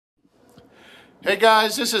Hey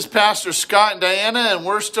guys, this is Pastor Scott and Diana, and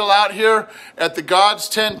we're still out here at the God's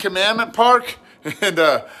 10 Commandment Park. And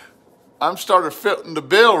I'm starting fitting the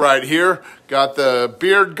bill right here. Got the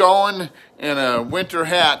beard going and a winter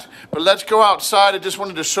hat. But let's go outside. I just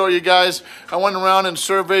wanted to show you guys. I went around and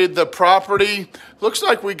surveyed the property. Looks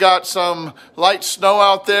like we got some light snow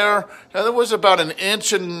out there. Now, there was about 1.5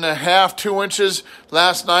 inches, 2 inches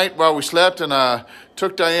last night while we slept, and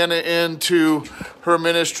took Diana into her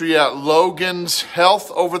ministry at Logan's Health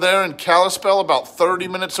over there in Kalispell, about 30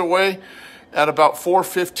 minutes away, at about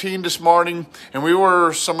 4:15 this morning. And we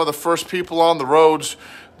were some of the first people on the roads.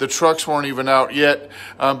 The trucks weren't even out yet,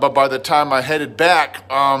 but by the time I headed back,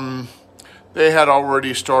 they had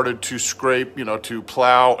already started to scrape, to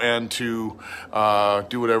plow and to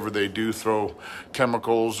do whatever they do, throw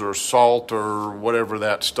chemicals or salt or whatever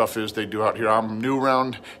that stuff is they do out here. I'm new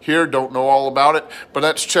around here, don't know all about it, but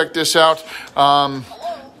let's check this out.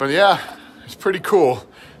 But yeah, it's pretty cool.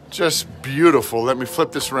 Just beautiful. Let me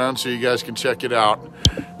flip this around so you guys can check it out.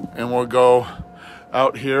 And we'll go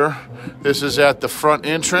out here. This is at the front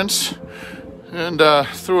entrance. And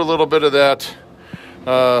through a little bit of that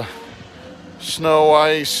snow,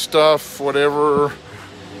 ice stuff, whatever,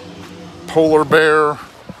 polar bear.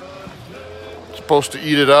 Supposed to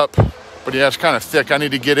eat it up, but yeah, it's kind of thick. I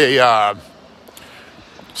need to get a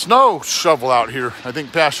snow shovel out here. I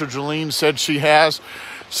think Pastor Jolene said she has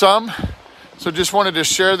some. So just wanted to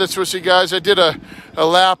share this with you guys. I did a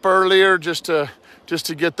lap earlier just to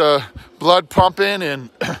get the blood pumping, and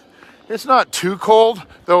it's not too cold,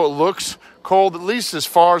 though it looks cold, at least as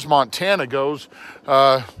far as Montana goes.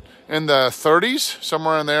 In the 30s,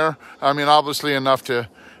 somewhere in there. I mean, obviously enough to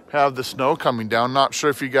have the snow coming down. Not sure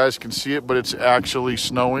if you guys can see it, but it's actually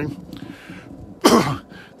snowing.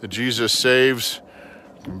 The Jesus Saves.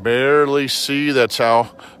 You can barely see. That's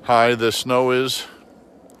how high the snow is.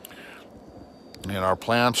 And our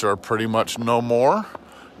plants are pretty much no more.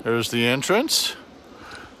 There's the entrance.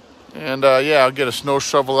 And yeah, I'll get a snow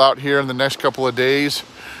shovel out here in the next couple of days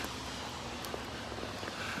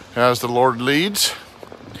as the Lord leads.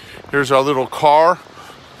 Here's our little car.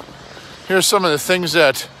 Here's some of the things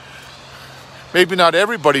that maybe not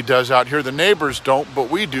everybody does out here. The neighbors don't, but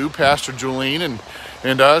we do. Pastor Jolene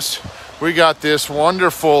and us. We got this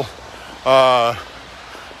wonderful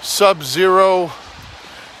Sub-Zero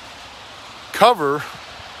cover.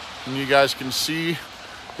 And you guys can see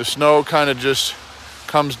the snow kind of just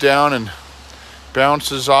comes down and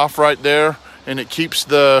bounces off right there. And it keeps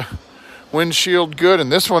the windshield good. And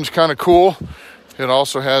this one's kind of cool. It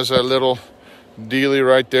also has a little dealie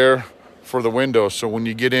right there for the window. So when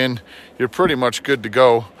you get in, you're pretty much good to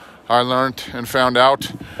go. I learned and found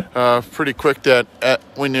out pretty quick that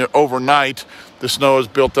when you're overnight, the snow is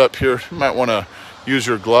built up here. You might want to use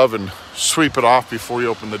your glove and sweep it off before you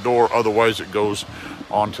open the door. Otherwise, it goes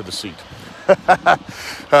onto the seat.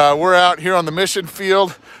 We're out here on the mission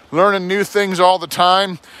field, learning new things all the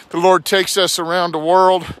time. The Lord takes us around the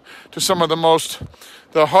world to some of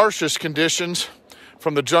the harshest conditions.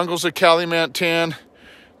 From the jungles of Kalimantan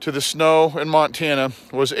to the snow in Montana.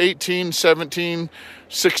 It was 18, 17,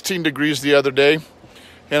 16 degrees the other day.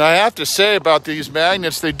 And I have to say about these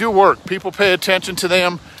magnets, they do work. People pay attention to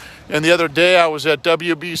them. And the other day I was at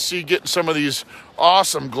WBC getting some of these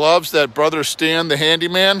awesome gloves that Brother Stan, the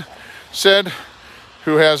handyman, said,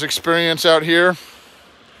 who has experience out here.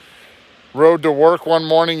 Rode to work one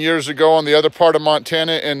morning years ago on the other part of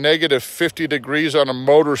Montana in negative 50 degrees on a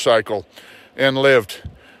motorcycle. And lived.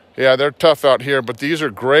 Yeah, they're tough out here, but these are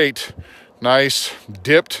great. Nice,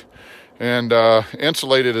 dipped, and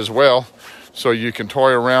insulated as well. So you can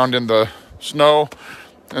toy around in the snow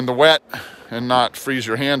and the wet and not freeze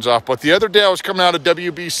your hands off. But the other day I was coming out of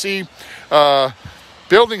WBC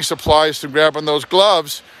building supplies to grabbing those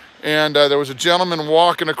gloves, and there was a gentleman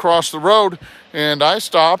walking across the road, and I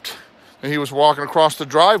stopped, and he was walking across the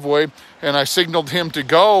driveway, and I signaled him to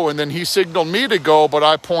go, and then he signaled me to go, but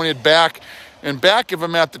I pointed back and back of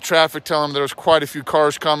him at the traffic, telling him there was quite a few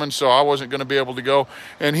cars coming, so I wasn't going to be able to go.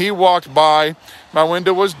 And he walked by. My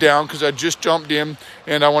window was down because I just jumped in,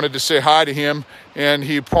 and I wanted to say hi to him. And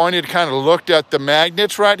he pointed, kind of looked at the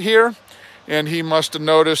magnets right here, and he must have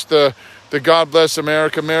noticed the God Bless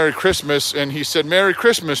America, Merry Christmas. And he said, Merry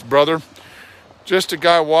Christmas, brother. Just a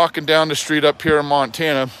guy walking down the street up here in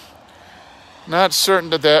Montana. Not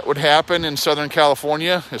certain that would happen in Southern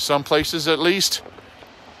California, in some places at least.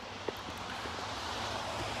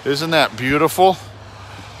 Isn't that beautiful?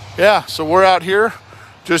 Yeah, so we're out here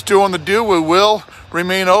just doing the do. We will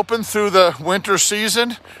remain open through the winter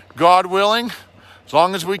season, God willing, as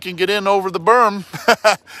long as we can get in over the berm.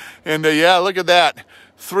 And yeah, look at that.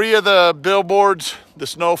 3 of the billboards, the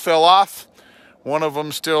snow fell off. One of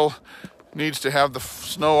them still needs to have the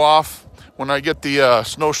snow off. When I get the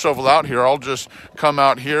snow shovel out here, I'll just come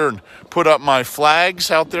out here and put up my flags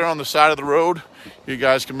out there on the side of the road. You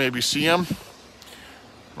guys can maybe see them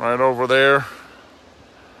right over there.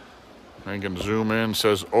 I can zoom in, it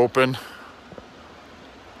says open.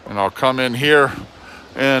 And I'll come in here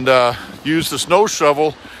and use the snow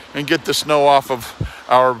shovel and get the snow off of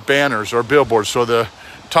our banners, our billboards. So the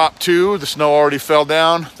top two, the snow already fell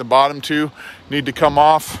down. The bottom two need to come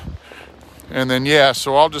off. And then, yeah,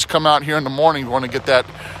 so I'll just come out here in the morning, want to get that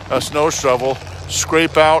snow shovel,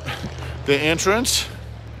 scrape out the entrance.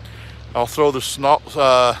 I'll throw the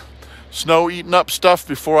snow eaten up stuff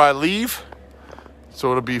before I leave,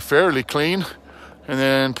 so it'll be fairly clean. And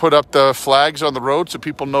then put up the flags on the road so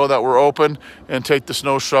people know that we're open, and take the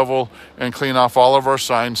snow shovel and clean off all of our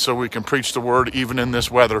signs so we can preach the word even in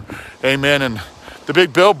this weather. Amen. And the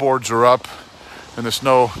big billboards are up, and the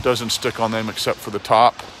snow doesn't stick on them except for the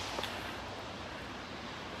top.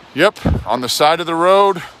 Yep, on the side of the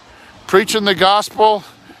road, preaching the gospel,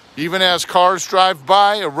 even as cars drive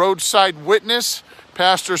by, a roadside witness,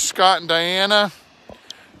 Pastor Scott and Diana,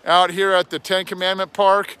 out here at the Ten Commandment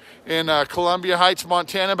Park in Columbia Heights,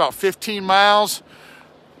 Montana, about 15 miles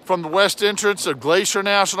from the west entrance of Glacier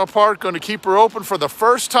National Park. Going to keep her open for the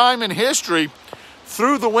first time in history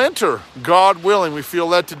through the winter, God willing. We feel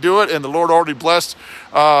led to do it, and the Lord already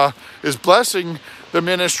is blessing the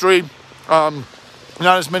ministry.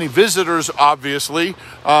 Not as many visitors, obviously,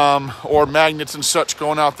 or magnets and such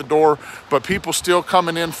going out the door, but people still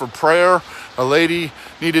coming in for prayer. A lady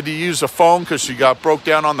needed to use a phone because she broke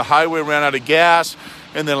down on the highway, ran out of gas.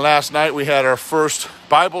 And then last night we had our first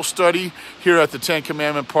Bible study here at the Ten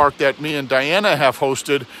Commandment Park that me and Diana have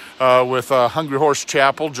hosted with Hungry Horse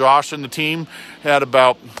Chapel. Josh and the team had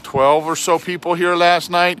about 12 or so people here last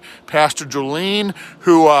night. Pastor Jolene,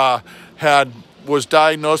 who was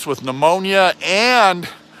diagnosed with pneumonia and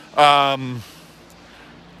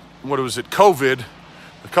COVID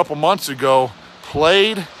a couple months ago,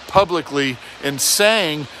 played publicly and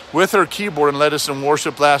sang with her keyboard and led us in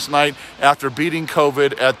worship last night after beating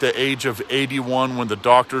COVID at the age of 81, when the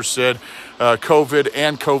doctor said COVID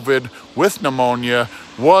and COVID with pneumonia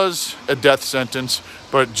was a death sentence,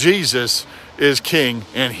 but Jesus is king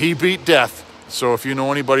and he beat death. So if you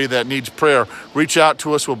know anybody that needs prayer, reach out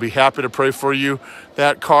to us. We'll be happy to pray for you.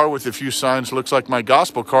 That car with a few signs looks like my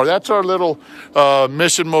gospel car. That's our little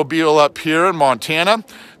mission mobile up here in Montana.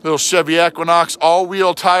 Little Chevy Equinox,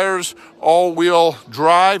 all-wheel tires, all-wheel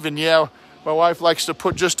drive. And yeah, my wife likes to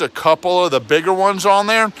put just a couple of the bigger ones on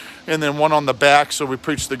there and then one on the back, so we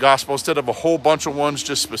preach the gospel instead of a whole bunch of ones,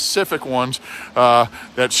 just specific ones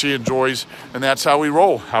that she enjoys. And that's how we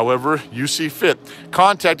roll, however you see fit.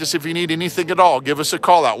 Contact us if you need anything at all. Give us a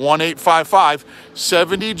call at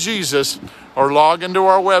 1-855-70-JESUS or log into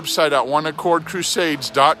our website at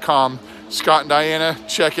oneaccordcrusades.com. Scott and Diana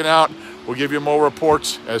checking out. We'll give you more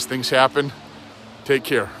reports as things happen. Take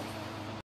care.